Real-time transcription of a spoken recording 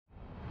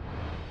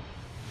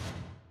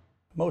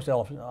Most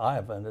elephants I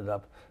have ended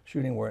up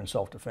shooting were in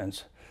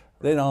self-defense.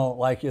 They don't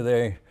like you,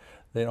 they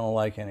don't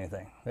like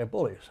anything. They're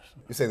bullies.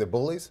 You say they're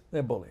bullies?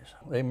 They're bullies.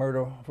 They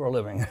murder for a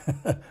living.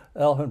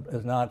 Elephant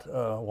is not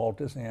a Walt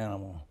Disney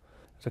animal.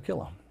 It's a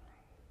killer.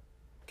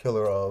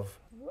 Killer of?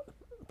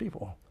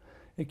 People.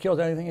 He kills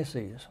anything he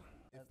sees.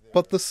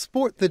 But the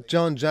sport that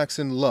John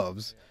Jackson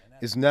loves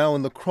is now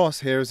in the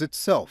crosshairs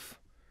itself.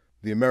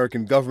 The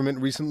American government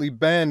recently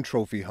banned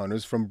trophy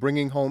hunters from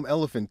bringing home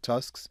elephant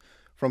tusks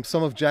from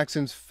some of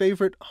Jackson's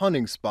favorite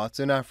hunting spots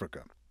in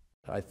Africa.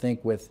 I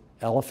think with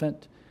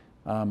elephant,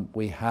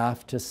 we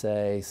have to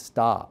say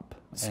stop.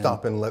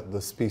 Stop and let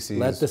the species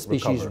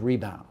recover.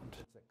 Rebound.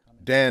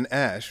 Dan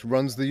Ash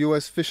runs the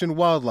U.S. Fish and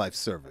Wildlife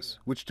Service,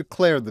 which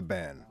declared the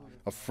ban,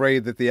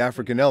 afraid that the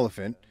African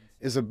elephant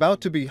is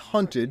about to be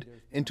hunted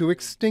into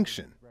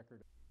extinction.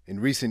 In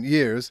recent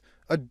years,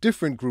 a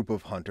different group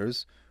of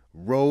hunters,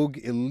 rogue,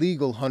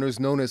 illegal hunters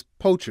known as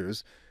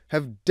poachers,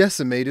 have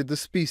decimated the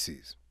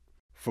species.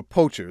 For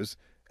poachers,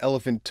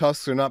 elephant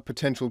tusks are not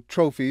potential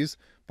trophies,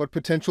 but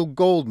potential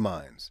gold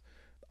mines.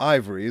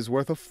 Ivory is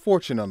worth a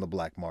fortune on the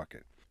black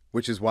market,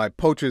 which is why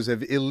poachers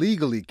have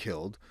illegally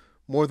killed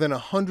more than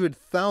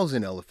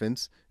 100,000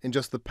 elephants in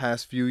just the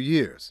past few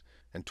years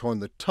and torn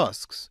the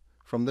tusks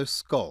from their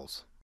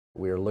skulls.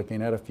 We are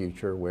looking at a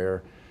future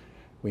where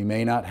we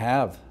may not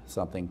have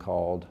something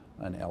called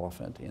an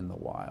elephant in the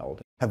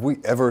wild. Have we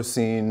ever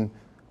seen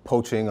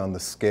poaching on the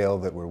scale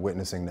that we're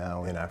witnessing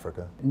now in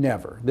Africa?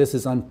 Never. This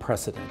is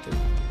unprecedented.